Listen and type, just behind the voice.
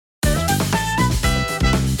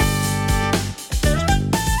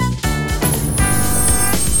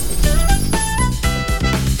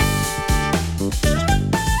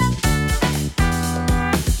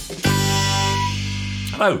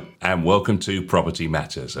Hello and welcome to Property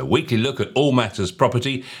Matters, a weekly look at all matters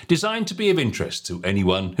property designed to be of interest to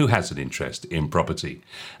anyone who has an interest in property.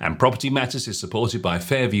 And Property Matters is supported by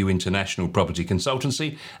Fairview International Property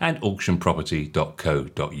Consultancy and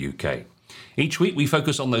auctionproperty.co.uk. Each week we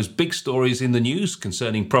focus on those big stories in the news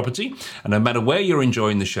concerning property, and no matter where you're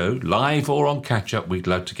enjoying the show, live or on catch-up, we'd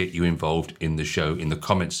love to get you involved in the show in the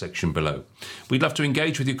comments section below. We'd love to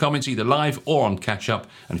engage with your comments either live or on catch-up,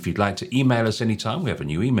 and if you'd like to email us anytime, we have a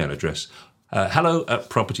new email address,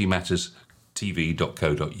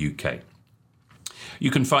 hello@propertymatterstv.co.uk.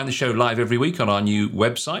 You can find the show live every week on our new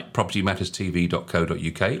website,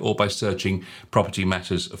 propertymatterstv.co.uk, or by searching Property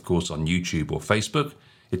Matters, of course, on YouTube or Facebook.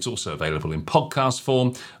 It's also available in podcast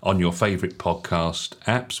form on your favourite podcast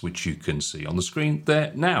apps, which you can see on the screen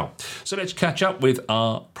there now. So let's catch up with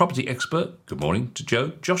our property expert. Good morning to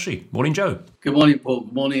Joe Joshi. Morning, Joe. Good morning, Paul.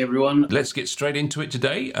 Good morning, everyone. Let's get straight into it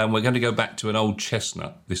today. And we're going to go back to an old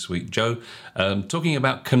chestnut this week, Joe, talking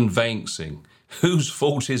about conveyancing. Whose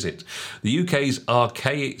fault is it? The UK's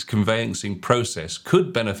archaic conveyancing process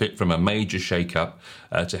could benefit from a major shake-up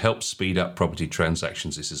to help speed up property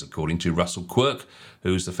transactions. This is according to Russell Quirk,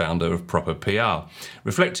 who's the founder of Proper PR.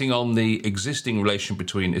 Reflecting on the existing relation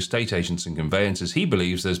between estate agents and conveyancers, he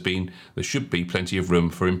believes there should be plenty of room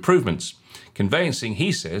for improvements. Conveyancing,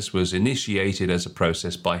 he says, was initiated as a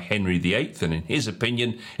process by Henry VIII, and in his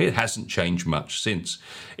opinion, it hasn't changed much since.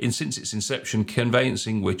 Since its inception,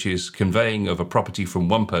 conveyancing, which is conveying of a property from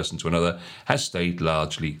one person to another, has stayed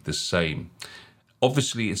largely the same.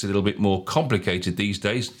 Obviously, it's a little bit more complicated these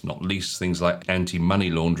days, not least things like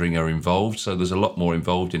anti-money laundering are involved, so there's a lot more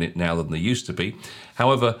involved in it now than there used to be.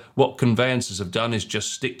 However, what conveyancers have done is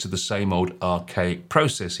just stick to the same old archaic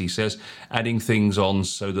process, he says, adding things on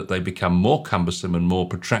so that they become more cumbersome and more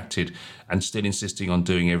protracted, and still insisting on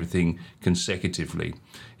doing everything consecutively.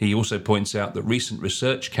 He also points out that recent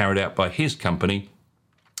research carried out by his company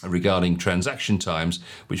regarding transaction times,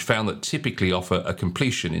 which found that typically offer a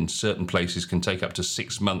completion in certain places can take up to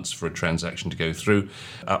 6 months for a transaction to go through,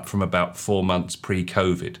 up from about 4 months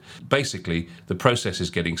pre-COVID. Basically, the process is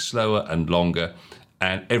getting slower and longer,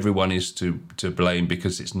 and everyone is to blame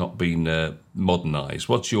because it's not been modernised.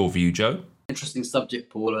 What's your view, Joe? Interesting subject,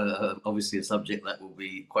 Paul. Obviously a subject that will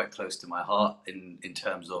be quite close to my heart in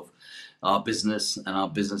terms of our business and our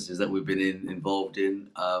businesses that we've been involved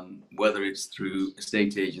in, whether it's through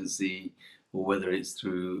estate agency or whether it's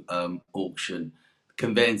through auction. The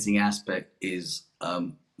conveyancing aspect is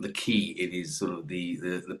the key. It is sort of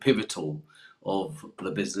the pivotal of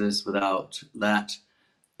the business. Without that,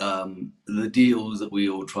 the deals that we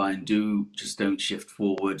all try and do just don't shift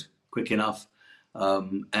forward quick enough.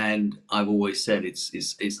 And I've always said it's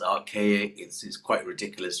archaic. It's quite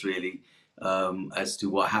ridiculous, really, as to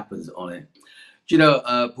what happens on it. Do you know,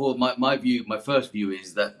 Paul? My first view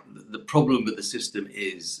is that the problem with the system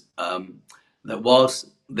is that whilst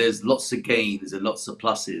there's lots of gains and lots of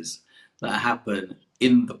pluses that happen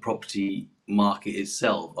in the property market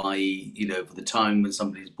itself, i.e., for the time when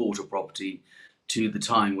somebody's bought a property to the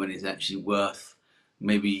time when it's actually worth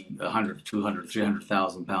maybe 100, 200,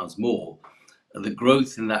 300,000 pounds more. The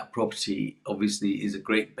growth in that property obviously is a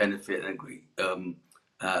great benefit and a great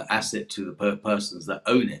asset to the persons that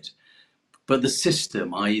own it. But the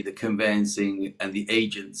system, i.e. the conveyancing and the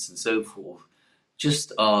agents and so forth,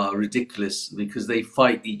 just are ridiculous because they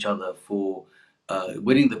fight each other for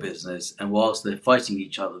winning the business. And whilst they're fighting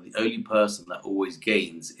each other, the only person that always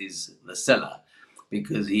gains is the seller,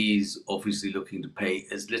 because he's obviously looking to pay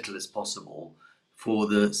as little as possible for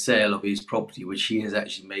the sale of his property, which he has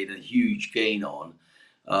actually made a huge gain on.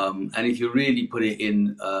 And if you really put it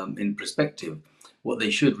in perspective, what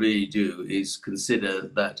they should really do is consider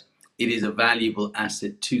that it is a valuable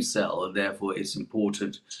asset to sell, and therefore it's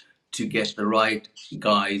important to get the right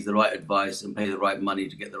guys, the right advice, and pay the right money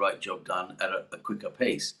to get the right job done at a quicker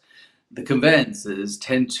pace. The conveyancers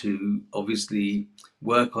tend to obviously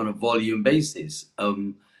work on a volume basis.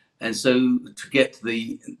 And so to get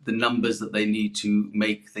the numbers that they need to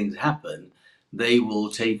make things happen, they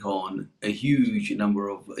will take on a huge number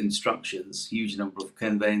of instructions, huge number of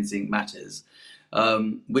conveyancing matters,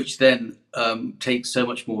 which then takes so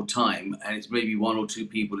much more time. And it's maybe one or two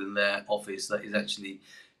people in their office that is actually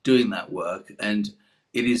doing that work. And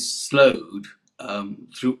it is slowed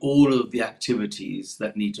through all of the activities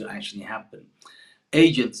that need to actually happen.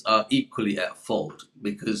 Agents are equally at fault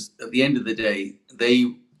because at the end of the day,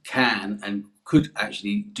 they can and could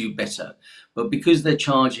actually do better. But because they're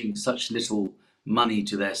charging such little money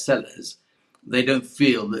to their sellers, they don't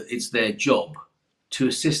feel that it's their job to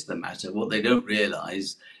assist the matter. What they don't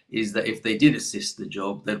realize is that if they did assist the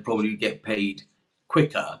job, they'd probably get paid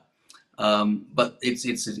quicker But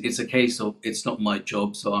it's a case of it's not my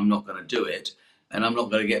job, so I'm not going to do it, and I'm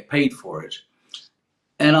not going to get paid for it.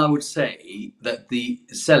 And I would say that the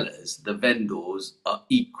sellers, the vendors, are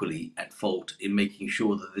equally at fault in making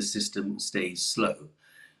sure that the system stays slow.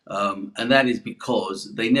 And that is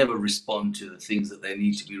because they never respond to the things that they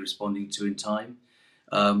need to be responding to in time.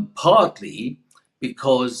 Partly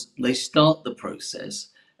because they start the process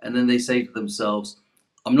and then they say to themselves,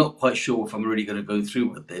 I'm not quite sure if I'm really going to go through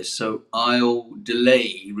with this, so I'll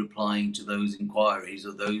delay replying to those inquiries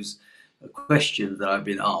or those questions that I've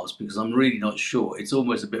been asked because I'm really not sure. It's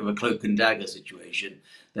almost a bit of a cloak and dagger situation.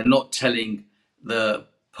 They're not telling the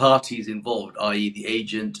parties involved, i.e., the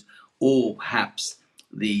agent or perhaps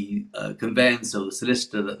the conveyancer or the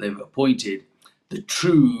solicitor that they've appointed, the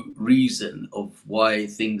true reason of why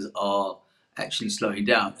things are actually slowing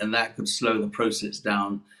down, and that could slow the process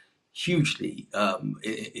down hugely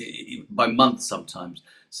by months sometimes.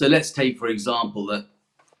 So let's take, for example, that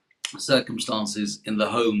circumstances in the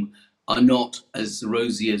home are not as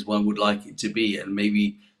rosy as one would like it to be, and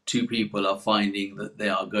maybe two people are finding that they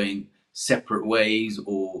are going separate ways,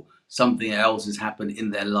 or something else has happened in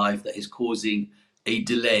their life that is causing a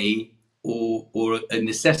delay or a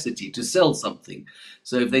necessity to sell something.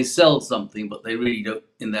 So if they sell something, but they really don't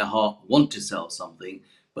in their heart want to sell something,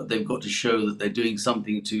 but they've got to show that they're doing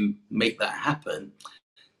something to make that happen,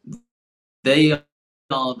 they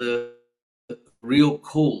are the real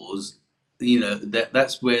cause.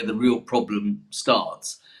 That's where the real problem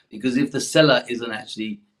starts, because if the seller isn't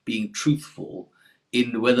actually being truthful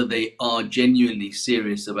in whether they are genuinely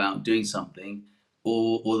serious about doing something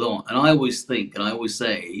or not. And I always think, and I always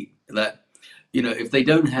say that, if they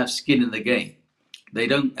don't have skin in the game, they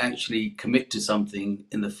don't actually commit to something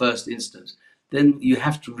in the first instance, then you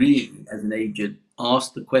have to really, as an agent,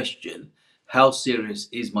 ask the question, how serious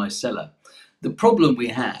is my seller? The problem we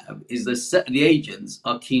have is the agents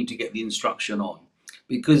are keen to get the instruction on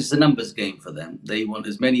because it's a numbers game for them. They want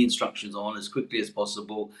as many instructions on as quickly as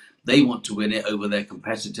possible. They want to win it over their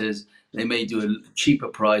competitors. They may do a cheaper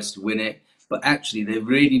price to win it, but actually they've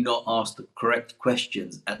really not asked the correct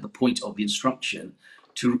questions at the point of the instruction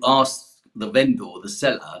to ask the vendor, the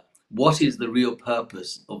seller, what is the real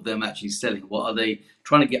purpose of them actually selling? What are they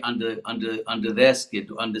trying to get under their skin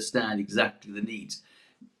to understand exactly the needs?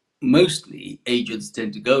 Mostly agents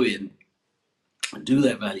tend to go in, do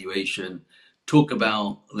their valuation, talk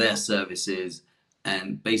about their services,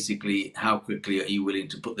 and basically how quickly are you willing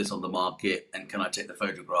to put this on the market, and can I take the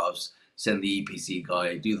photographs, send the EPC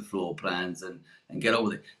guy, do the floor plans, and get on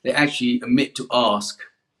with it. They actually omit to ask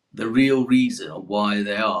the real reason of why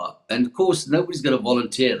they are. And of course, nobody's going to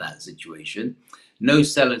volunteer that situation. No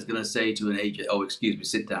seller is going to say to an agent, oh, excuse me,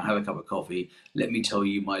 sit down, have a cup of coffee, let me tell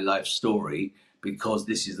you my life story, because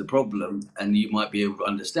this is the problem, and you might be able to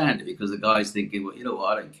understand it, because the guy's thinking, well, you know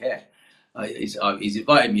what, I don't care. He's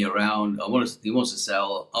invited me around. He wants to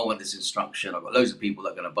sell. I want this instruction. I've got loads of people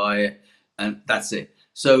that are going to buy it, and that's it.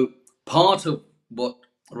 So part of what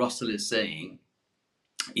Russell is saying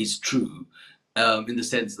is true, in the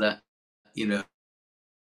sense that, you know,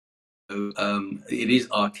 it is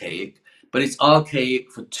archaic, but it's archaic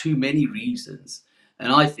for too many reasons.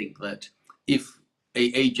 And I think that if a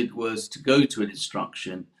agent was to go to an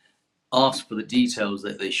instruction, ask for the details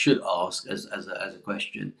that they should ask as a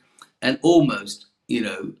question, and almost,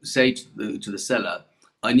 say to the seller,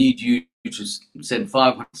 I need you to send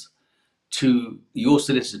 500 to your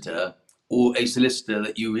solicitor or a solicitor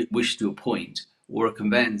that you wish to appoint, or a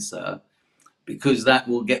conveyancer, because that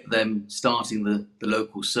will get them starting the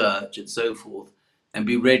local search and so forth, and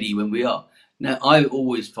be ready when we are. Now, I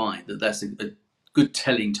always find that that's a good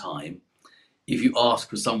telling time if you ask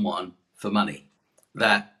for someone for money,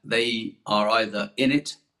 that they are either in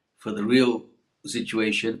it for the real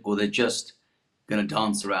situation, or they're just going to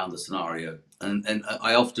dance around the scenario. And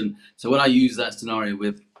I often, so when I use that scenario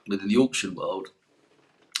within the auction world,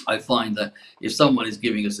 I find that if someone is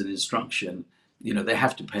giving us an instruction, they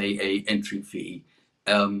have to pay a entry fee.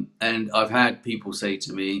 And I've had people say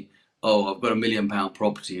to me, oh, I've got £1 million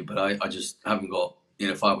property, but I just haven't got,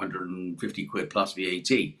 550 quid plus VAT.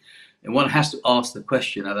 And one has to ask the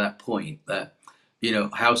question at that point that,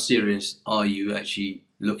 how serious are you actually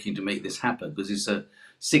looking to make this happen? Because it's a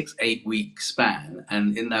 6-8 week span.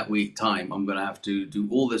 And in that week time, I'm going to have to do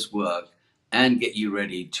all this work and get you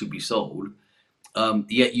ready to be sold.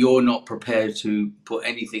 Yet you're not prepared to put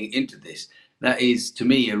anything into this. That is, to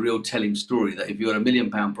me, a real telling story, that if you're at £1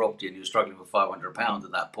 million property and you're struggling for £500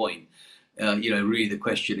 at that point, really the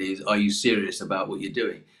question is, are you serious about what you're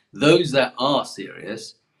doing? Those that are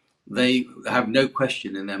serious, they have no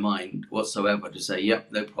question in their mind whatsoever to say,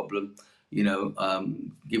 yep, no problem.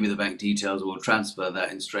 give me the bank details, or transfer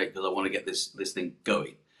that in straight because I want to get this thing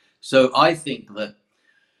going. So I think that,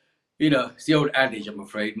 it's the old adage, I'm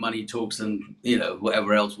afraid, money talks and,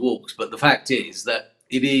 whatever else walks. But the fact is that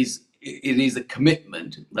it is a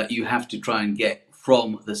commitment that you have to try and get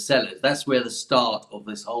from the sellers. That's where the start of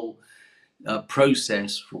this whole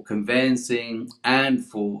process for conveyancing and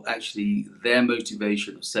for actually their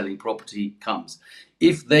motivation of selling property comes.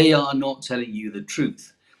 If they are not telling you the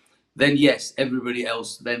truth, then yes, everybody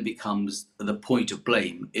else then becomes the point of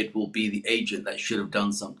blame. It will be the agent that should have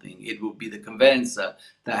done something. It will be the conveyancer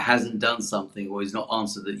that hasn't done something or has not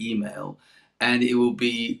answered the email. And it will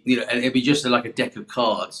be, and it'll be just like a deck of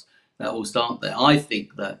cards that will start there. I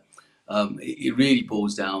think that it really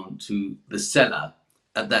boils down to the seller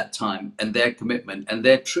at that time and their commitment and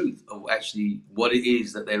their truth of actually what it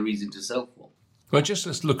is that they're reason to sell for. Well, just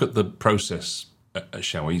let's look at the process,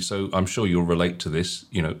 shall we? So I'm sure you'll relate to this.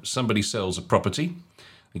 Somebody sells a property.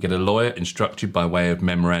 They get a lawyer instructed by way of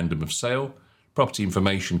memorandum of sale. Property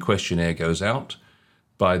information questionnaire goes out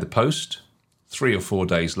by the post. 3 or 4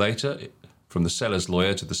 days later, from the seller's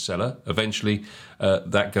lawyer to the seller. Eventually,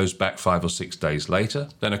 that goes back 5 or 6 days later.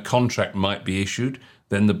 Then a contract might be issued.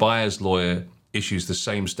 Then the buyer's lawyer issues the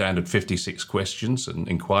same standard 56 questions and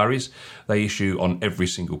inquiries they issue on every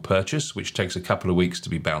single purchase, which takes a couple of weeks to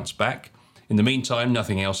be bounced back. In the meantime,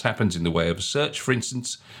 nothing else happens in the way of a search, for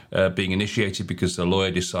instance, being initiated because the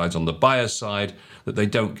lawyer decides on the buyer's side that they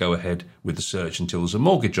don't go ahead with the search until there's a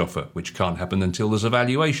mortgage offer, which can't happen until there's a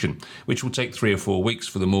valuation, which will take 3 or 4 weeks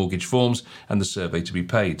for the mortgage forms and the survey to be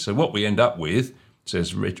paid. So what we end up with,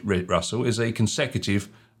 says Russell, is a consecutive,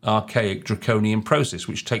 archaic, draconian process,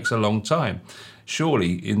 which takes a long time.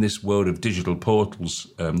 Surely, in this world of digital portals,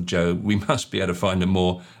 Joe, we must be able to find a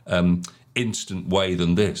more instant way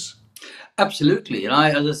than this. Absolutely, and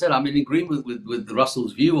as I said, I'm in agreement with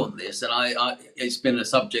Russell's view on this, and it's been a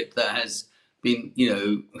subject that has been,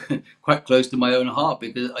 quite close to my own heart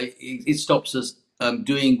because it stops us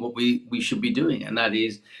doing what we should be doing, and that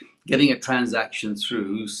is getting a transaction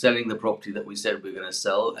through, selling the property that we said we're going to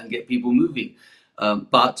sell, and get people moving.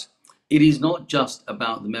 But it is not just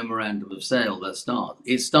about the memorandum of sale that starts.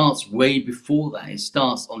 It starts way before that. It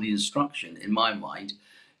starts on the instruction, in my mind.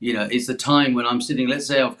 It's the time when I'm sitting, let's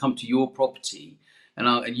say I've come to your property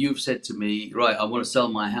and you've said to me, right, I want to sell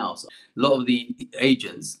my house. A lot of the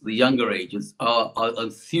agents, the younger agents, are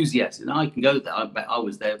enthusiastic. And I can go there. I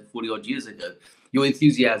was there 40 odd years ago. Your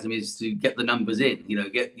enthusiasm is to get the numbers in,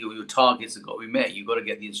 get your targets have got to be met. You've got to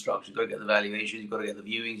get the instructions, you've got to get the valuations, you've got to get the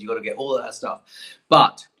viewings, you've got to get all of that stuff.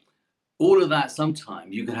 But all of that,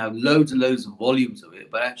 sometimes you can have loads and loads of volumes of it,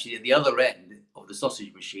 but actually at the other end of the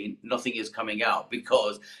sausage machine, nothing is coming out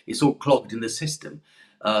because it's all clogged in the system.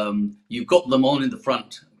 You've got them on in the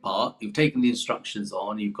front part, you've taken the instructions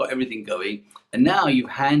on, you've got everything going, and now you've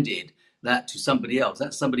handed that to somebody else.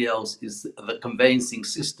 That somebody else is the conveyancing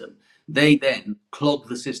system. They then clog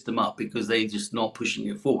the system up because they're just not pushing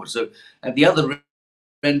it forward. So at the other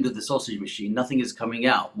end of the sausage machine, nothing is coming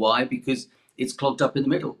out. Why? Because it's clogged up in the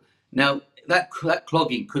middle. Now, that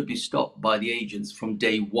clogging could be stopped by the agents from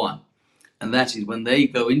day one. And that is when they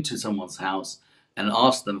go into someone's house and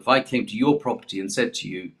ask them, if I came to your property and said to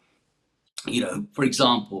you, for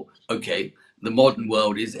example, okay, the modern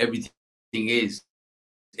world is everything is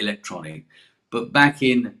electronic. But back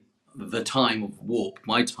in the time of warp,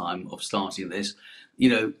 my time of starting this,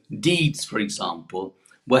 deeds, for example,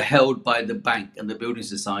 were held by the bank and the building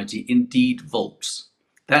society in deed vaults.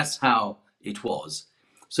 That's how it was.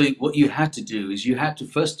 So what you had to do is you had to,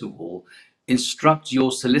 first of all, instruct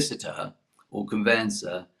your solicitor or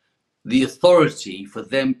conveyancer the authority for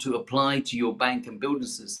them to apply to your bank and building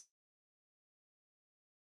society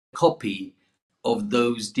a copy of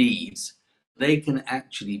those deeds. They can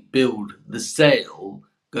actually build the sale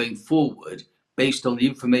going forward based on the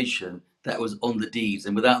information that was on the deeds.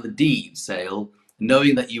 And without the deed sale,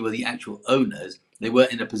 knowing that you were the actual owners, they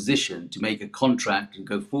weren't in a position to make a contract and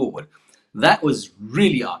go forward. That was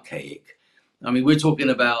really archaic. I mean, we're talking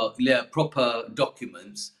about proper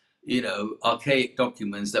documents, archaic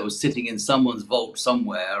documents that were sitting in someone's vault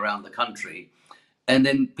somewhere around the country. And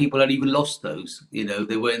then people had even lost those. They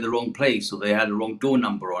were in the wrong place, or they had a wrong door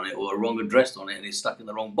number on it, or a wrong address on it, and it's stuck in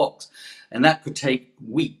the wrong box. And that could take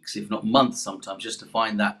weeks, if not months sometimes, just to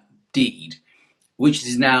find that deed, which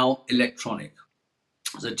is now electronic.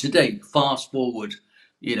 So today, fast forward,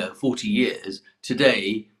 40 years,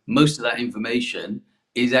 today, most of that information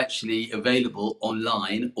is actually available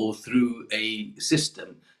online or through a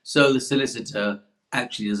system. So the solicitor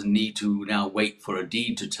actually doesn't need to now wait for a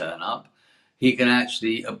deed to turn up. He can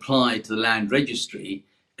actually apply to the land registry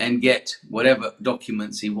and get whatever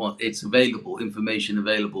documents he wants. It's available, information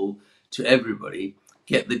available to everybody.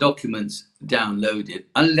 Get the documents downloaded,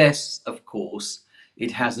 unless, of course,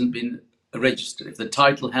 it hasn't been registered. If the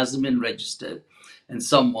title hasn't been registered and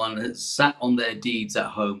someone has sat on their deeds at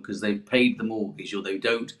home because they've paid the mortgage, or they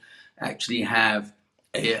don't actually have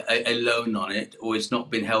a loan on it, or it's not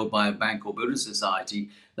been held by a bank or building society,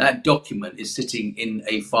 that document is sitting in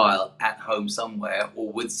a file at home somewhere,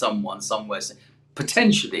 or with someone somewhere.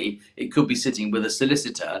 Potentially, it could be sitting with a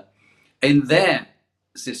solicitor in their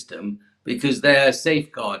system because they're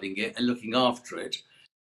safeguarding it and looking after it.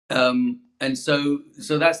 And so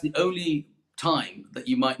that's the only time that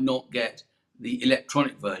you might not get the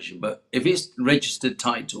electronic version. But if it's registered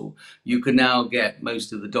title, you can now get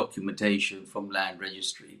most of the documentation from land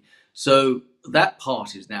registry. So that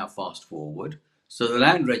part is now fast forward. So the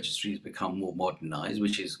land registry has become more modernized,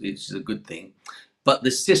 which is a good thing. But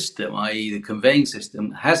the system, i.e. the conveying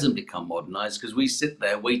system, hasn't become modernized because we sit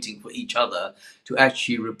there waiting for each other to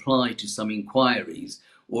actually reply to some inquiries,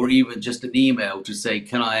 or even just an email to say,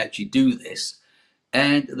 can I actually do this?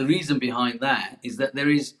 And the reason behind that is that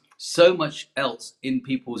there is so much else in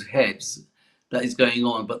people's heads that is going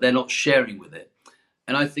on, but they're not sharing with it.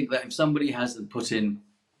 And I think that if somebody hasn't put in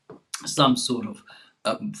some sort of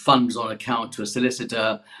funds on account to a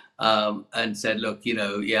solicitor, and said, look,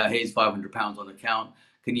 yeah, here's £500 on account,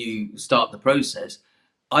 can you start the process?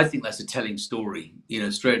 I think that's a telling story,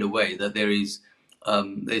 straight away, that there's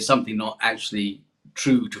something not actually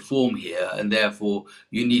true to form here, and therefore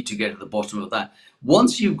you need to get to the bottom of that.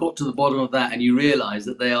 Once you've got to the bottom of that and you realize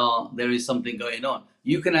that there is something going on,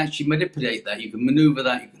 you can actually manipulate that, you can maneuver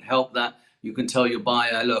that, you can help that, you can tell your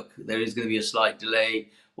buyer, look, there is going to be a slight delay,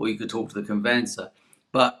 or you could talk to the conveyancer.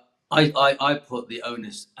 But I put the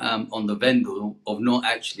onus on the vendor of not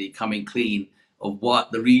actually coming clean of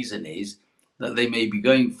what the reason is that they may be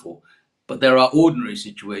going for. But there are ordinary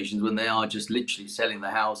situations when they are just literally selling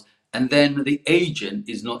the house, and then the agent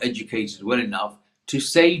is not educated well enough to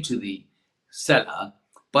say to the seller,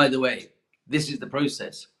 by the way, this is the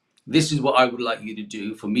process. This is what I would like you to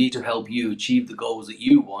do for me to help you achieve the goals that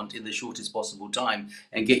you want in the shortest possible time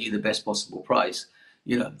and get you the best possible price.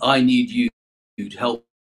 I need you to help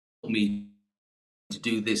me to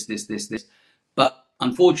do this. But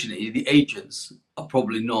unfortunately, the agents are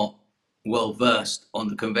probably not well versed on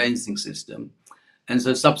the conveyancing system. And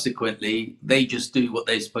so subsequently, they just do what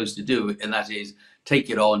they're supposed to do. And that is take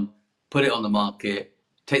it on, put it on the market,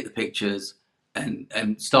 take the pictures,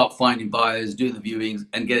 and start finding buyers, doing the viewings,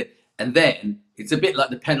 and get it. And then it's a bit like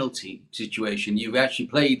the penalty situation. You've actually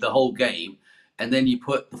played the whole game, and then you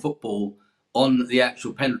put the football on the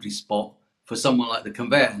actual penalty spot for someone like the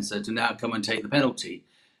conveyancer to now come and take the penalty.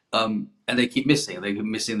 And they keep missing. They keep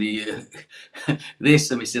missing the this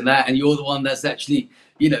and missing that, and you're the one that's actually,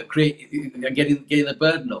 getting the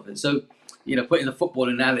burden of it. So, putting the football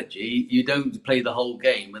analogy, you don't play the whole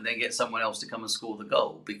game and then get someone else to come and score the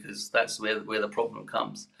goal, because that's where the problem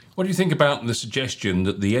comes. What do you think about the suggestion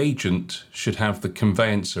that the agent should have the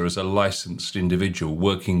conveyancer as a licensed individual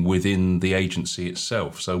working within the agency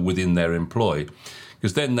itself, so within their employ?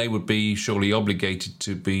 Because then they would be surely obligated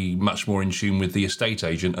to be much more in tune with the estate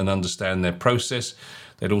agent and understand their process.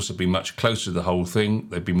 They'd also be much closer to the whole thing.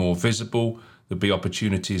 They'd be more visible. There'd be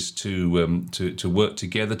opportunities to work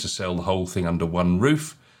together to sell the whole thing under one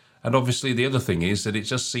roof. And obviously the other thing is that it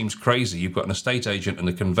just seems crazy. You've got an estate agent and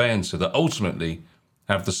a conveyancer that ultimately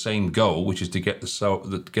have the same goal, which is to get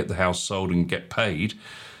the house sold and get paid.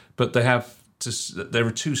 But there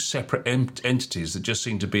are two separate entities that just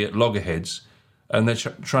seem to be at loggerheads, and they're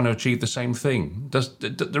trying to achieve the same thing.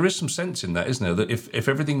 There is some sense in that, isn't there? That if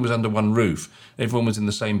everything was under one roof, everyone was in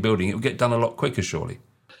the same building, it would get done a lot quicker, surely.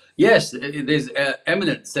 Yes, there's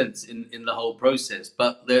eminent sense in the whole process,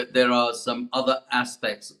 but there are some other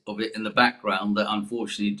aspects of it in the background that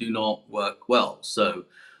unfortunately do not work well. So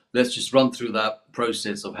let's just run through that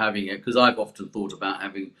process of having it, because I've often thought about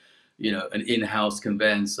having, an in-house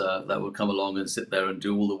conveyancer that would come along and sit there and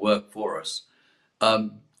do all the work for us.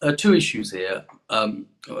 Two issues here,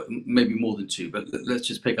 maybe more than two, but let's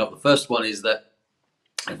just pick up. The first one is that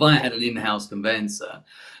if I had an in-house conveyancer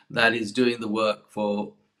that is doing the work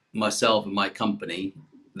for myself and my company,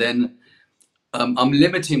 then I'm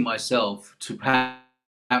limiting myself to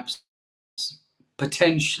perhaps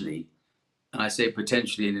potentially, and I say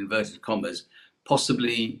potentially in inverted commas,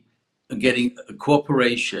 possibly getting a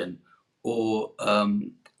cooperation or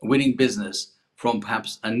winning business from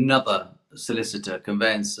perhaps another solicitor,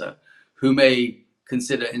 conveyancer, who may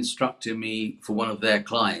consider instructing me for one of their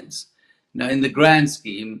clients. Now, in the grand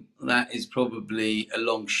scheme, that is probably a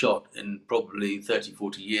long shot in probably 30,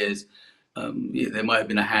 40 years, Yeah, there might have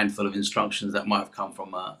been a handful of instructions that might have come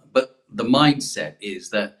from but the mindset is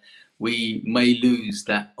that we may lose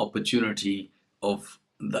that opportunity of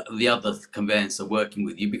the other conveyancer working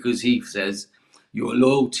with you because he says your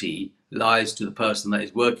loyalty lies to the person that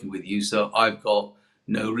is working with you. So I've got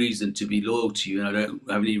no reason to be loyal to you, and I don't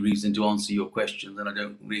have any reason to answer your questions, and I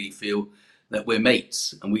don't really feel that we're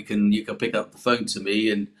mates. And you can pick up the phone to me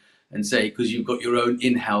and say, because you've got your own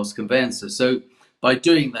in-house conveyancer. So by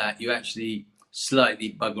doing that, you actually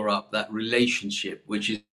slightly bugger up that relationship, which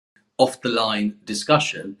is off the line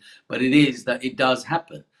discussion, but it is that it does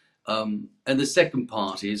happen. And the second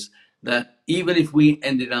part is that even if we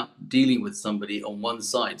ended up dealing with somebody on one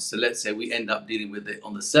side, so let's say we end up dealing with it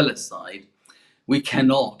on the seller side, we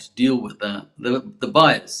cannot deal with the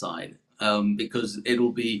buyer side, because it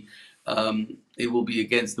will be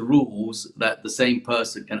against the rules that the same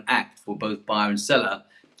person can act for both buyer and seller,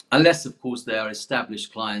 unless of course they are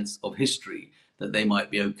established clients of history that they might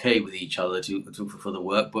be okay with each other for the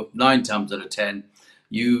work. But 9 times out of 10,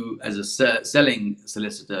 you as a selling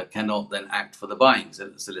solicitor cannot then act for the buying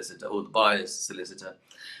solicitor or the buyer's solicitor.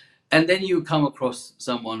 And then you come across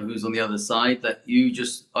someone who's on the other side that you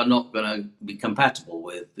just are not going to be compatible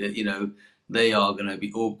with. They are going to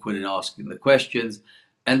be awkward in asking the questions,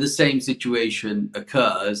 and the same situation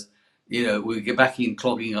occurs. We get back in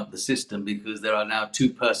clogging up the system because there are now two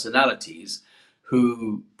personalities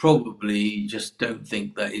who probably just don't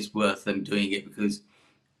think that it's worth them doing it because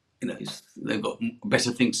they've got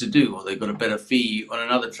better things to do, or they've got a better fee on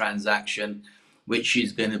another transaction which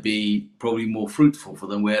is going to be probably more fruitful for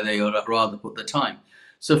them, where they would rather put the time.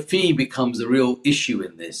 So fee becomes a real issue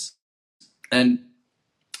in this. And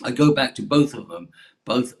I go back to both of them,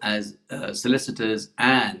 both as solicitors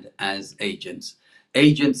and as agents.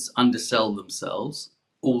 Agents undersell themselves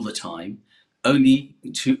all the time, only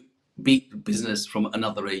to beat business from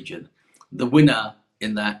another agent. The winner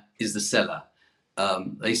in that is the seller.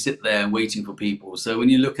 They sit there waiting for people. So when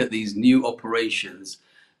you look at these new operations,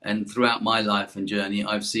 and throughout my life and journey,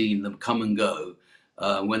 I've seen them come and go.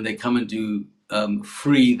 When they come and do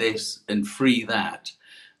free this and free that,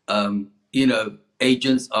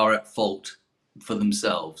 agents are at fault for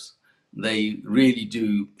themselves. They really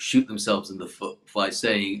do shoot themselves in the foot by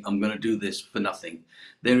saying, I'm going to do this for nothing.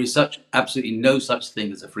 There is absolutely no such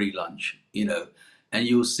thing as a free lunch, and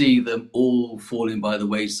you'll see them all falling by the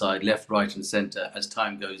wayside, left, right, and center as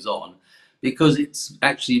time goes on, because it's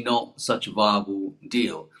actually not such a viable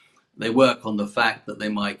deal. They work on the fact that they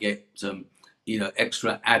might get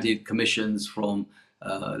extra added commissions from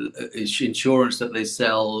insurance that they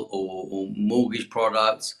sell, or mortgage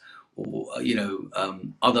products, or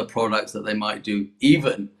other products that they might do,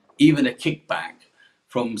 even a kickback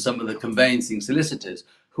from some of the conveyancing solicitors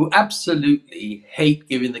who absolutely hate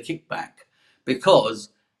giving the kickback, because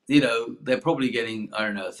they're probably getting, I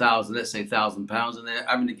don't know, let's say £1,000, and they're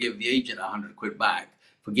having to give the agent £100 back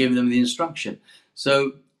for giving them the instruction.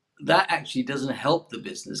 So that actually doesn't help the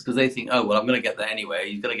business, because they think, oh well, I'm going to get that anyway.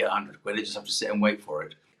 He's going to get £100. They just have to sit and wait for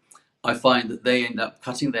it. I find that they end up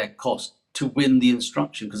cutting their cost to win the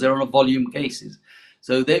instruction because they're on a volume cases.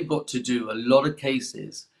 So they've got to do a lot of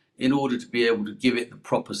cases in order to be able to give it the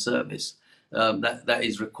proper service that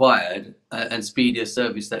is required, and speedier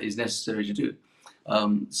service that is necessary to do.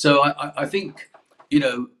 So I think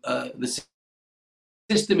the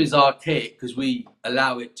system is archaic because we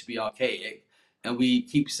allow it to be archaic, and we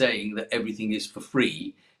keep saying that everything is for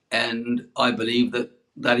free, and I believe that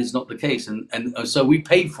that is not the case, and so we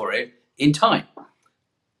pay for it in time,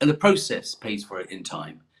 and the process pays for it in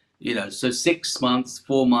time. So 6 months,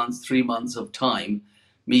 4 months, 3 months of time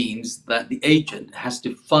means that the agent has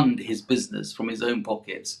to fund his business from his own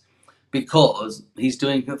pockets because he's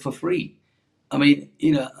doing it for free. I mean,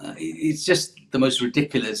 it's just the most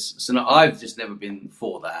ridiculous. So I've just never been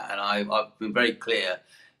for that, and I've been very clear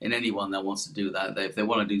in anyone that wants to do that. If they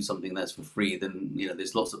want to do something that's for free, then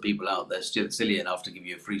there's lots of people out there still silly enough to give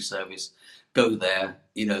you a free service. Go there,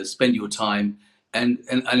 spend your time, and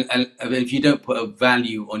if you don't put a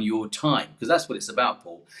value on your time, because that's what it's about,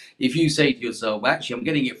 Paul. If you say to yourself, well, actually, I'm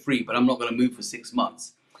getting it free, but I'm not going to move for 6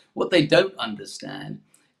 months. What they don't understand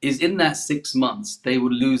is in that 6 months, they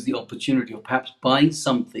would lose the opportunity of perhaps buying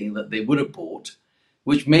something that they would have bought,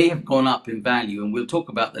 which may have gone up in value. And we'll talk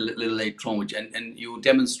about that a little later on, and you will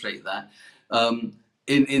demonstrate that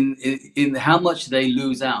in how much they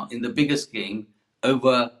lose out in the bigger scheme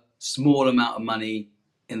over small amount of money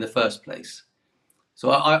in the first place. So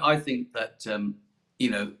I think that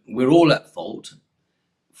we're all at fault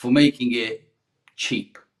for making it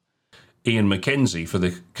cheap. Ian Mackenzie for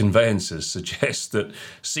the conveyancers suggests that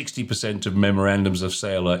 60% of memorandums of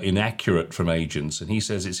sale are inaccurate from agents, and he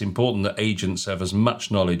says it's important that agents have as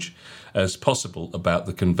much knowledge as possible about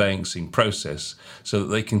the conveyancing process so that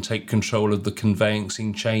they can take control of the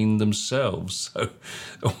conveyancing chain themselves. So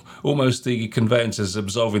almost the conveyancers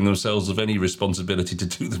absolving themselves of any responsibility to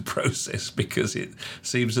do the process, because it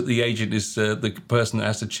seems that the agent is the person that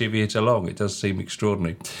has to chivvy it along. It does seem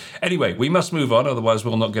extraordinary. Anyway, we must move on, otherwise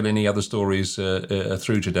we'll not get any other stories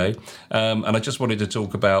through today. And I just wanted to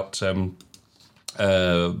talk about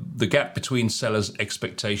the gap between sellers'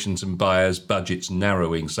 expectations and buyers' budgets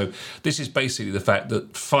narrowing. So this is basically the fact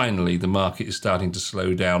that finally the market is starting to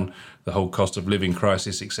slow down. The whole cost of living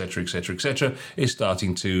crisis, etc., etc., etc., is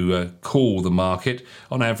starting to cool the market.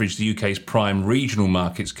 On average, the UK's prime regional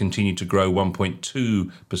markets continue to grow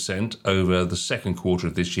 1.2% over the second quarter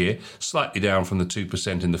of this year, slightly down from the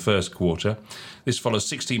 2% in the first quarter. This follows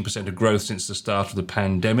 16% of growth since the start of the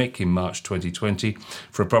pandemic in March 2020.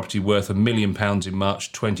 For a property worth £1 million in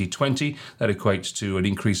March 2020, that equates to an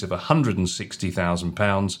increase of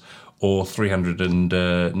 £160,000, or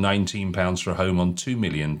 £319 for a home on £2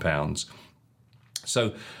 million.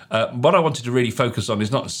 So what I wanted to really focus on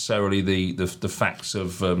is not necessarily the facts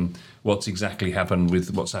of what's exactly happened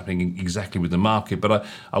with what's happening exactly with the market, but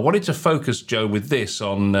I wanted to focus, Joe, with this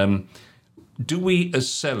on do we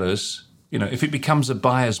as sellers, if it becomes a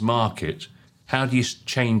buyer's market, how do you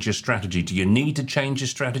change your strategy? Do you need to change your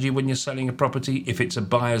strategy when you're selling a property if it's a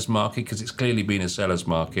buyer's market? Because it's clearly been a seller's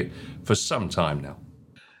market for some time now.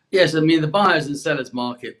 Yes, I mean the buyers and sellers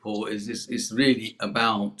market, Paul, is really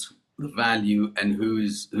about the value and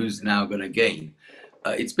who's now going to gain.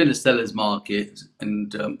 It's been a seller's market,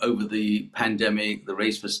 and over the pandemic, the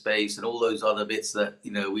race for space, and all those other bits that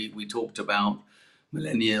we talked about,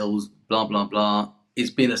 millennials, blah blah blah. It's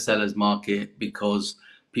been a seller's market because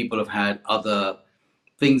people have had other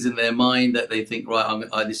things in their mind that they think, right,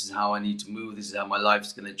 this is how I need to move, this is how my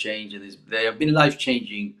life's going to change, and there have been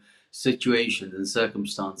life-changing situations and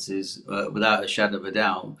circumstances, without a shadow of a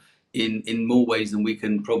doubt, in more ways than we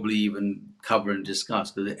can probably even cover and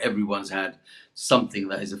discuss, because everyone's had something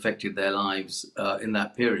that has affected their lives in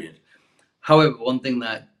that period. However, one thing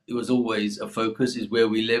that it was always a focus is where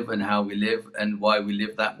we live and how we live and why we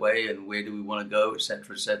live that way and where do we want to go,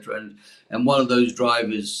 etc., etc. And one of those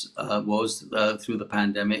drivers was through the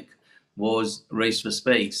pandemic was race for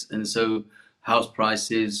space, and so house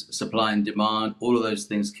prices, supply and demand, all of those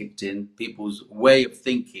things kicked in. People's way of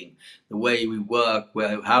thinking, the way we work,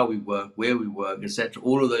 how we work, where we work, etc.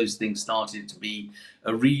 All of those things started to be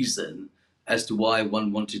a reason as to why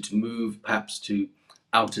one wanted to move, perhaps to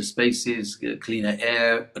outer spaces, cleaner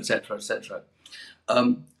air, etc., etc.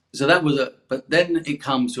 So that was but then it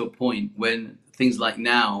comes to a point when things like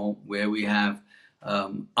now, where we have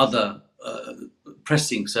other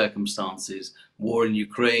pressing circumstances, war in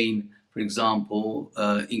Ukraine, for example,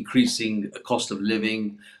 increasing cost of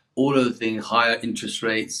living, all of the things, higher interest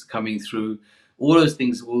rates coming through, all those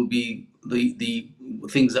things will be the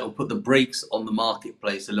things that will put the brakes on the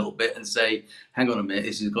marketplace a little bit and say, hang on a minute,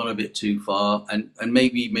 this has gone a bit too far, and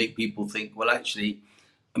maybe make people think, well, actually,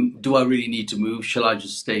 do I really need to move? Shall I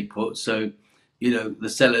just stay put? So, the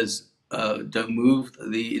sellers don't move,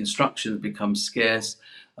 the instructions become scarce,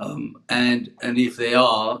 and if they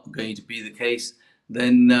are going to be the case,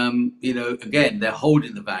 then again, they're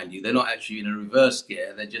holding the value. They're not actually in a reverse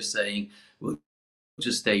gear. They're just saying, well,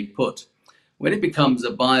 just stay put. When it becomes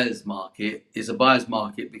a buyer's market, it's a buyer's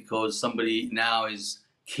market because somebody now is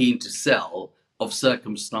keen to sell of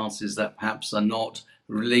circumstances that perhaps are not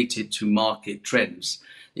related to market trends.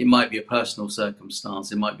 It might be a personal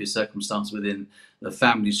circumstance. It might be a circumstance within the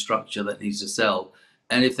family structure that needs to sell.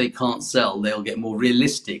 And if they can't sell, they'll get more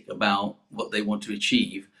realistic about what they want to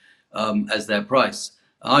achieve as their price.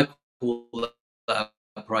 I call that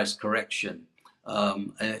a price correction.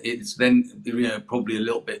 It's then probably a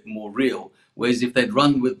little bit more real. Whereas if they'd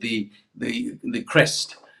run with the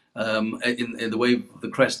crest, in the wave of the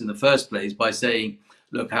crest in the first place, by saying,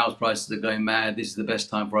 look, house prices are going mad, this is the best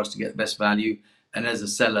time for us to get the best value, and as a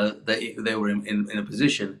seller they were in a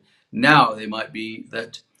position. Now they might be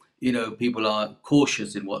that people are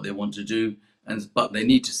cautious in what they want to do, but they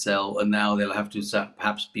need to sell, and now they'll have to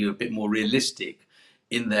perhaps be a bit more realistic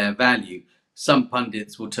in their value. Some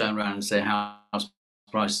pundits will turn around and say house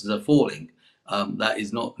prices are falling. That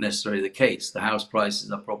is not necessarily the case. The house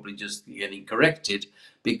prices are probably just getting corrected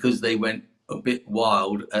because they went a bit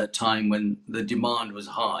wild at a time when the demand was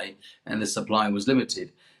high and the supply was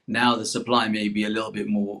limited. Now the supply may be a little bit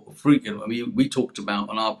more frequent. I mean, we talked about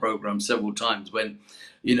on our program several times when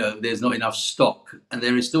there's not enough stock, and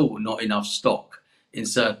there is still not enough stock in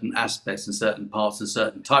certain aspects, in certain parts, and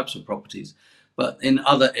certain types of properties. But in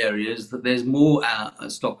other areas, that there's more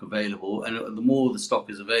stock available, and the more the stock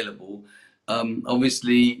is available,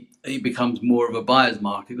 obviously it becomes more of a buyer's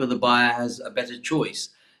market because the buyer has a better choice.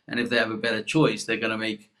 And if they have a better choice, they're going to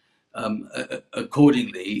make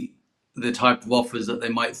accordingly the type of offers that they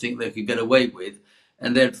might think they could get away with,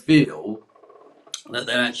 and they'd feel that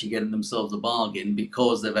they're actually getting themselves a bargain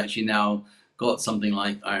because they've actually now got something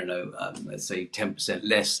like, I don't know, let's say 10%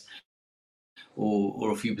 less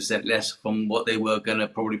or a few percent less from what they were going to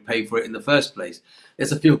probably pay for it in the first place.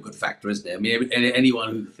 It's a feel-good factor, isn't it? I mean, anyone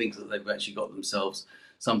who thinks that they've actually got themselves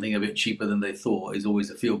something a bit cheaper than they thought is always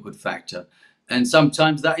a feel-good factor. And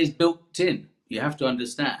sometimes that is built in. You have to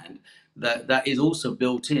understand that that is also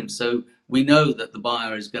built in. So we know that the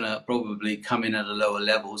buyer is going to probably come in at a lower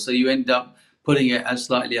level. So you end up putting it at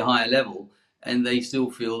slightly a higher level, and they still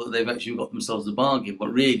feel that they've actually got themselves a bargain.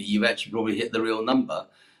 But really, you've actually probably hit the real number,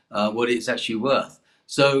 what it's actually worth.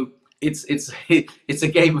 So it's it's a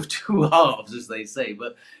game of two halves, as they say.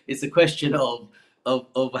 But it's a question of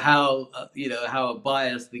how how a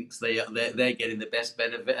buyer thinks they're getting the best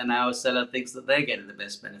benefit, and how a seller thinks that they're getting the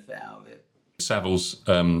best benefit out of it. Savills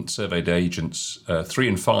surveyed agents, 3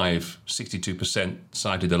 in 5, 62%,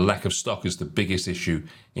 cited a lack of stock as the biggest issue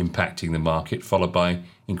impacting the market, followed by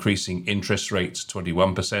increasing interest rates,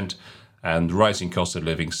 21%, and rising cost of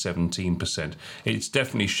living, 17%. It's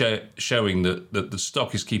definitely showing that the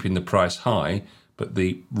stock is keeping the price high, but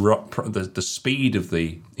the speed of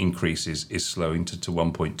the increases is slowing to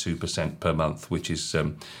 1.2% per month, which is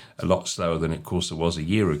a lot slower than, of course, it was a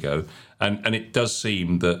year ago. And it does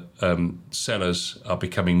seem that sellers are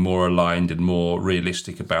becoming more aligned and more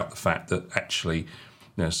realistic about the fact that actually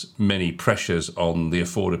there's many pressures on the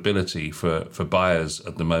affordability for buyers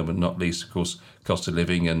at the moment, not least, of course, cost of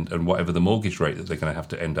living and whatever the mortgage rate that they're going to have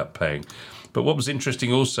to end up paying. But what was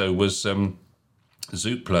interesting also was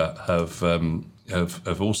Zoopla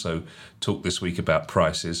have also talked this week about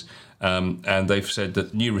prices, and they've said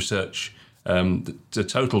that new research, the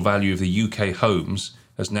total value of the UK homes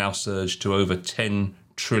has now surged to over £10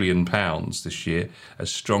 trillion this year,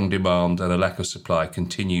 as strong demand and a lack of supply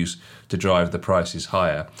continues to drive the prices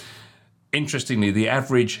higher. Interestingly, the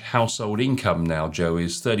average household income now, Joe,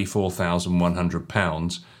 is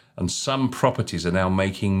 £34,100, and some properties are now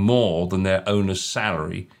making more than their owner's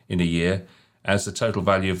salary in a year, as the total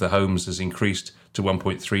value of the homes has increased to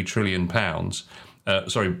 £1.3 trillion.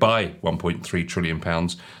 By £1.3 trillion.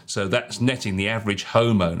 So that's netting the average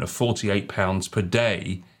homeowner £48 per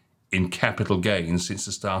day in capital gains since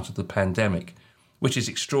the start of the pandemic, which is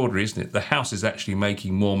extraordinary, isn't it? The house is actually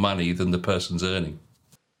making more money than the person's earning.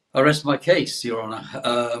 I rest my case, Your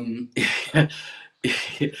Honour.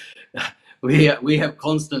 We have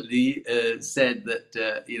constantly said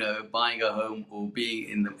that buying a home or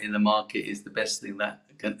being in the market is the best thing that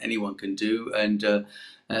anyone can do, and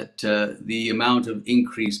the amount of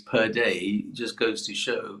increase per day just goes to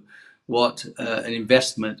show what an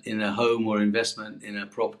investment in a home or investment in a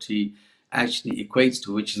property actually equates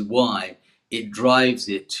to, which is why it drives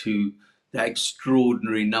it to that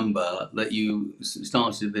extraordinary number that you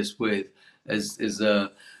started this with, as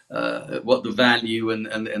what the value and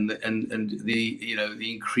the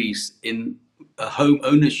the increase in home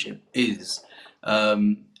ownership is.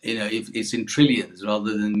 If it's in trillions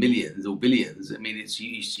rather than millions or billions, I mean it's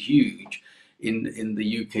huge in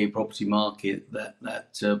the UK property market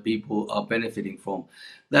that people are benefiting from.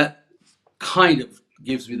 That kind of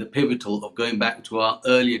gives me the pivotal of going back to our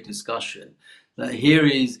earlier discussion, that here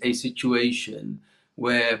is a situation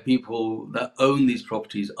where people that own these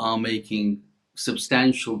properties are making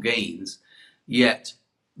substantial gains, yet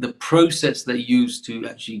the process they use to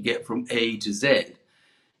actually get from A to Z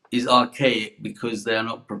is archaic because they are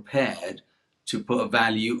not prepared to put a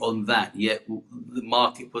value on that. Yet the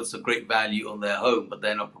market puts a great value on their home, but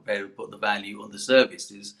they're not prepared to put the value on the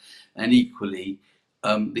services. And equally,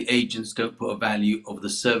 the agents don't put a value of the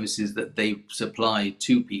services that they supply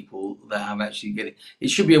to people that have actually getting. It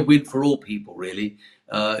should be a win for all people, really.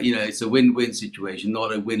 It's a win-win situation,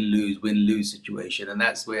 not a win-lose situation, and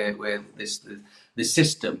that's where this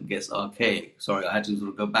system gets archaic. Sorry, I had to sort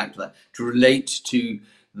of go back to that to relate to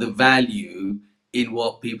the value in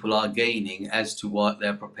what people are gaining as to what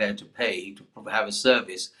they're prepared to pay to have a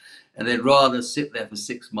service, and they'd rather sit there for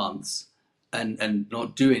 6 months and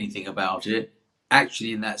not do anything about it.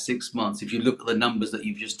 Actually, in that 6 months, if you look at the numbers that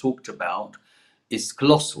you've just talked about, it's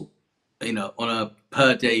colossal. On a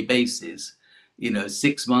per day basis,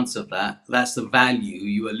 6 months of that's the value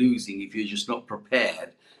you are losing if you're just not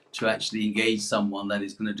prepared to actually engage someone that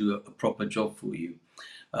is going to do a proper job for you.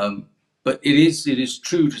 But it is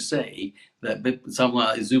true to say that someone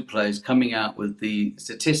like Zoopla is coming out with the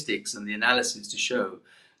statistics and the analysis to show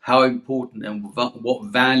how important and what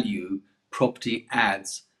value property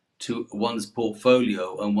adds to one's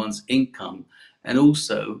portfolio and one's income, and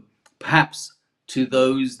also perhaps to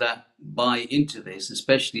those that buy into this,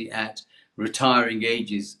 especially at retiring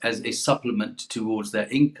ages, as a supplement towards their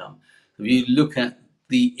income. If you look at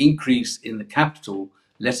the increase in the capital,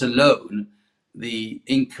 let alone the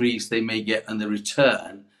increase they may get and the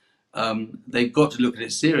return, they've got to look at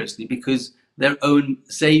it seriously, because their own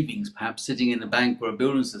savings, perhaps sitting in a bank or a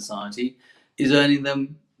building society, is earning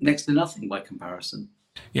them next to nothing by comparison.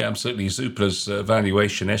 Yeah, absolutely. Zoopla's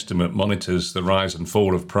valuation estimate monitors the rise and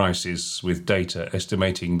fall of prices with data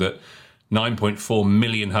estimating that 9.4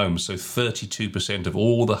 million homes, so 32% of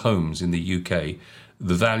all the homes in the UK,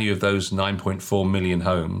 the value of those 9.4 million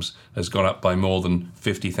homes has gone up by more than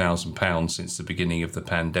 £50,000 since the beginning of the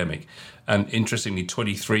pandemic. And interestingly,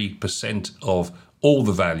 23% of all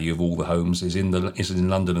the value of all the homes is in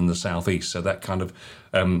London and the South East. So that kind of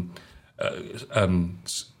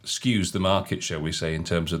skews the market, shall we say, in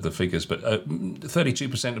terms of the figures. But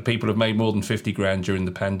 32% of people have made more than 50 grand during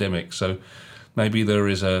the pandemic. So maybe there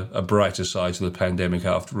is a brighter side to the pandemic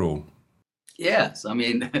after all. Yes, I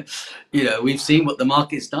mean, we've seen what the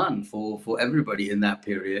market's done for everybody in that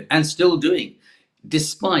period, and still doing,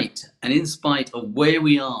 despite and in spite of where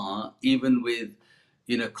we are, even with,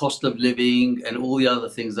 cost of living and all the other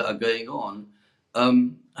things that are going on.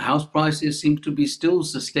 House prices seem to be still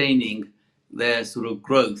sustaining their sort of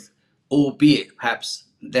growth, albeit perhaps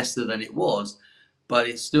lesser than it was, but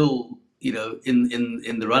it's still,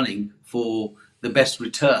 in the running for the best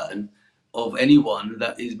return of anyone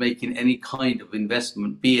that is making any kind of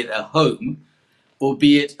investment, be it a home or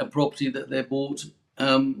be it a property that they bought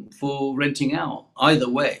for renting out. Either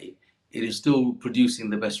way, it is still producing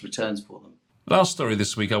the best returns for them. Last story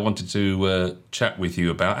this week I wanted to chat with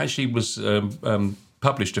you about actually was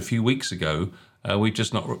published a few weeks ago. We've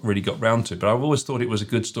just not really got round to it, but I've always thought it was a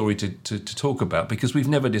good story to talk about, because we've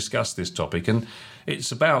never discussed this topic, and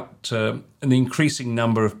it's about an increasing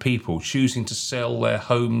number of people choosing to sell their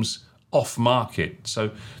homes off market.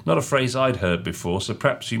 So not a phrase I'd heard before, so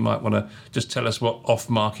perhaps you might want to just tell us what off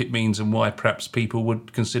market means and why perhaps people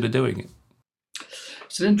would consider doing it.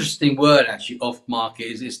 It's an interesting word, actually. Off market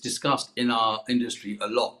is discussed in our industry a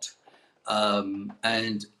lot.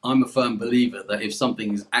 And I'm a firm believer that if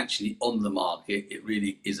something is actually on the market, it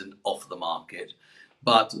really isn't off the market.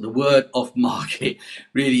 But the word off market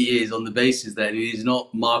really is on the basis that it is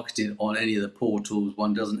not marketed on any of the portals.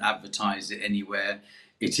 One doesn't advertise it anywhere.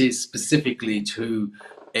 It is specifically to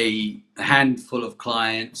a handful of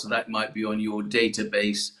clients, so that might be on your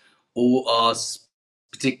database, or are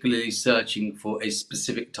particularly searching for a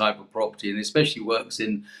specific type of property, and especially works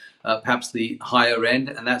in perhaps the higher end,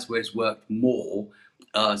 and that's where it's worked more,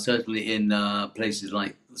 certainly in places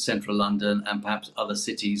like central London and perhaps other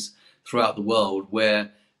cities throughout the world,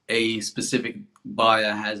 where a specific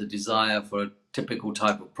buyer has a desire for a typical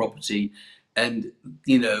type of property, and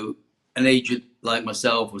an agent like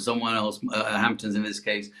myself or someone else, Hamptons in this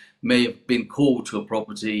case, may have been called to a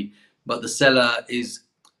property, but the seller is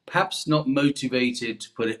perhaps not motivated to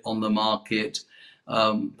put it on the market,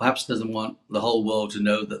 perhaps doesn't want the whole world to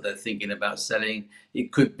know that they're thinking about selling.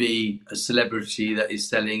 It could be a celebrity that is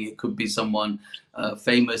selling. It could be someone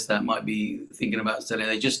famous that might be thinking about selling.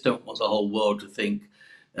 They just don't want the whole world to think,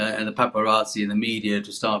 and the paparazzi and the media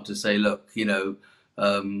to start to say, look,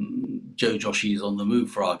 Joe Joshi is on the move,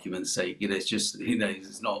 for argument's sake. It's just,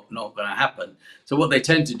 it's not going to happen. So what they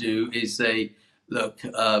tend to do is say, look,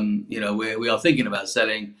 we are thinking about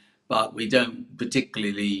selling, but we don't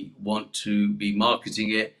particularly want to be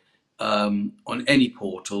marketing it on any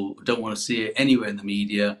portal. Don't want to see it anywhere in the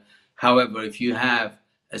media. However, if you have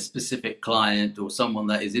a specific client or someone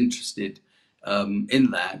that is interested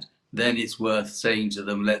in that, then it's worth saying to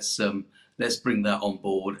them, let's bring that on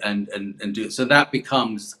board and do it. So that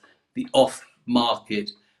becomes the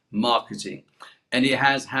off-market marketing. And it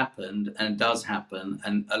has happened and does happen,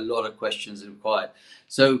 and a lot of questions are required.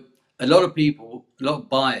 So a lot of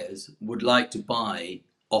buyers would like to buy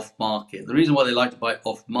off-market. The reason why they like to buy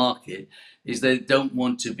off-market is they don't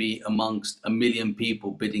want to be amongst a million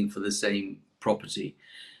people bidding for the same property.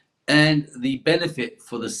 And the benefit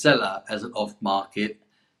for the seller as an off-market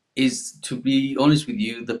is, to be honest with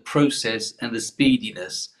you, the process and the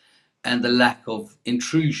speediness and the lack of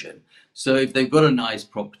intrusion. So if they've got a nice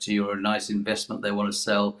property or a nice investment they want to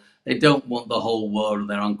sell, they don't want the whole world of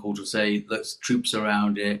their uncle to say, let's troops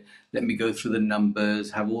around it, let me go through the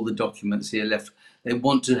numbers, have all the documents here left. They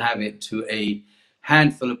want to have it to a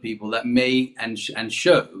handful of people that may and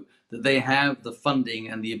show that they have the funding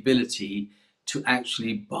and the ability to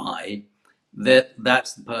actually buy,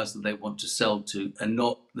 that's the person they want to sell to, and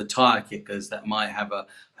not the tire kickers that might have a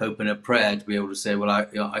hope and a prayer to be able to say, well,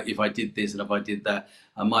 if I did this and if I did that,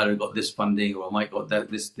 I might have got this funding, or I might got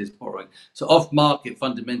this borrowing. So off market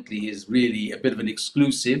fundamentally is really a bit of an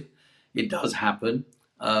exclusive. It does happen.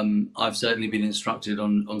 I've certainly been instructed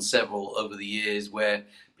on several over the years where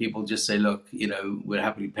people just say, look, we'll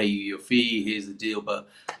happily pay you your fee, here's the deal, but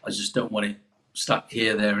I just don't want it stuck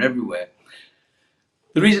here, there, and everywhere.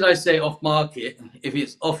 The reason I say off market, if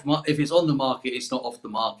it's on the market, it's not off the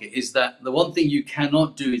market, is that the one thing you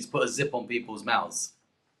cannot do is put a zip on people's mouths.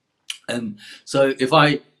 So if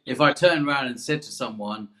I turn around and said to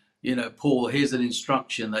someone, Paul, here's an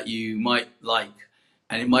instruction that you might like,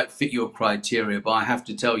 and it might fit your criteria, but I have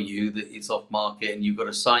to tell you that it's off market and you've got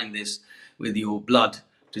to sign this with your blood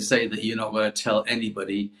to say that you're not going to tell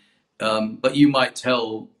anybody. But you might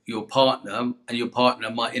tell your partner, and your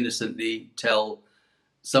partner might innocently tell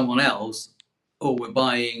someone else, oh, we're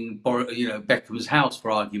buying, Beckham's house,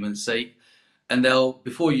 for argument's sake. And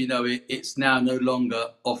before you know it, it's now no longer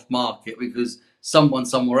off market, because someone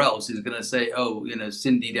somewhere else is going to say, oh,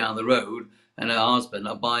 Cindy down the road and her husband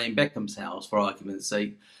are buying Beckham's house, for argument's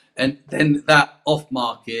sake. And then that off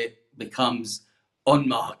market becomes on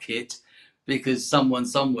market because someone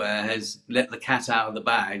somewhere has let the cat out of the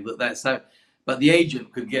bag. That's how. But the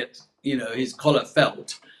agent could get, his collar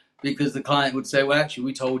felt, because the client would say, well, actually,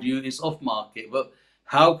 we told you it's off market. But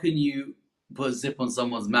how can you put a zip on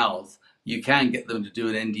someone's mouth? You can get them to do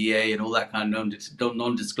an NDA and all that kind of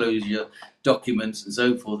non-disclosure documents and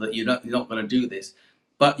so forth, that you're not going to do this.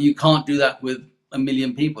 But you can't do that with a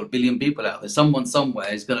billion people out there. Someone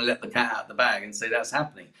somewhere is going to let the cat out of the bag and say that's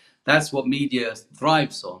happening. That's what media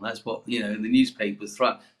thrives on. That's what, the newspapers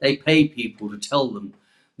thrive. They pay people to tell them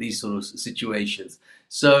these sort of situations.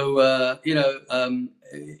 So,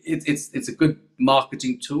 it's a good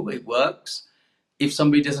marketing tool. It works. If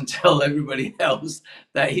somebody doesn't tell everybody else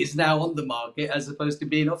that it's now on the market as opposed to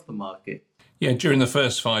being off the market. Yeah, during the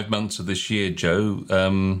first 5 months of this year, Joe,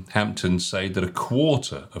 Hampton said that a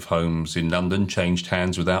quarter of homes in London changed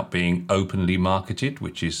hands without being openly marketed,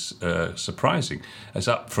 which is surprising. It's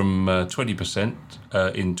up from 20%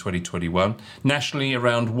 in 2021. Nationally,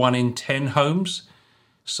 around 1 in 10 homes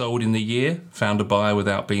sold in the year found a buyer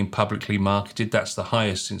without being publicly marketed. That's the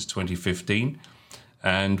highest since 2015.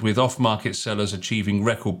 And with off-market sellers achieving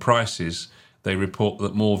record prices, they report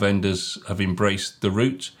that more vendors have embraced the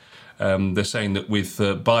route. They're saying that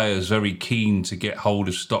with buyers very keen to get hold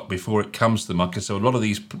of stock before it comes to the market, so a lot of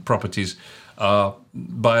these properties,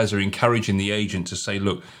 buyers are encouraging the agent to say,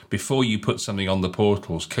 look, before you put something on the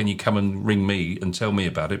portals, can you come and ring me and tell me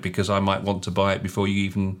about it, because I might want to buy it before you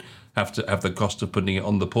even have to have the cost of putting it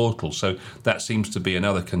on the portal. So that seems to be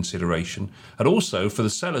another consideration. And also, for the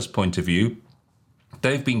seller's point of view,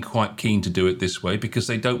 they've been quite keen to do it this way because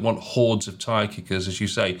they don't want hordes of tire kickers, as you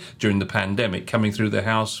say, during the pandemic, coming through their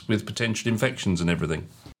house with potential infections and everything.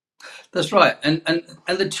 That's right, and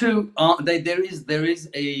the two are there is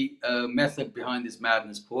a method behind this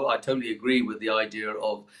madness, Paul. I totally agree with the idea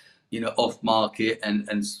of off market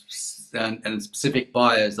and specific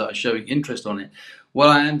buyers that are showing interest on it. What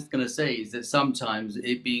I am going to say is that sometimes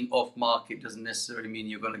it being off market doesn't necessarily mean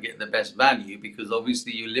you're going to get the best value, because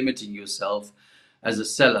obviously you're limiting yourself as a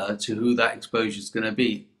seller to who that exposure is going to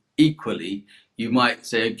be. Equally, you might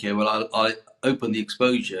say, okay, well, I'll open the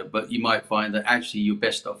exposure, but you might find that actually your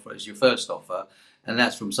best offer is your first offer, and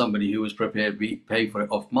that's from somebody who was prepared to pay for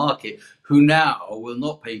it off market, who now will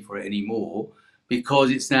not pay for it anymore because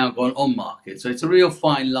it's now gone on market. So it's a real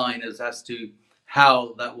fine line as to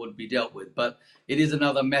how that would be dealt with, but it is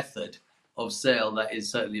another method of sale that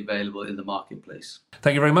is certainly available in the marketplace.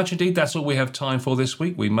 Thank you very much indeed. That's all we have time for this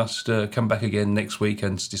week. We must come back again next week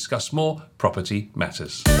and discuss more property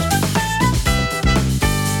matters.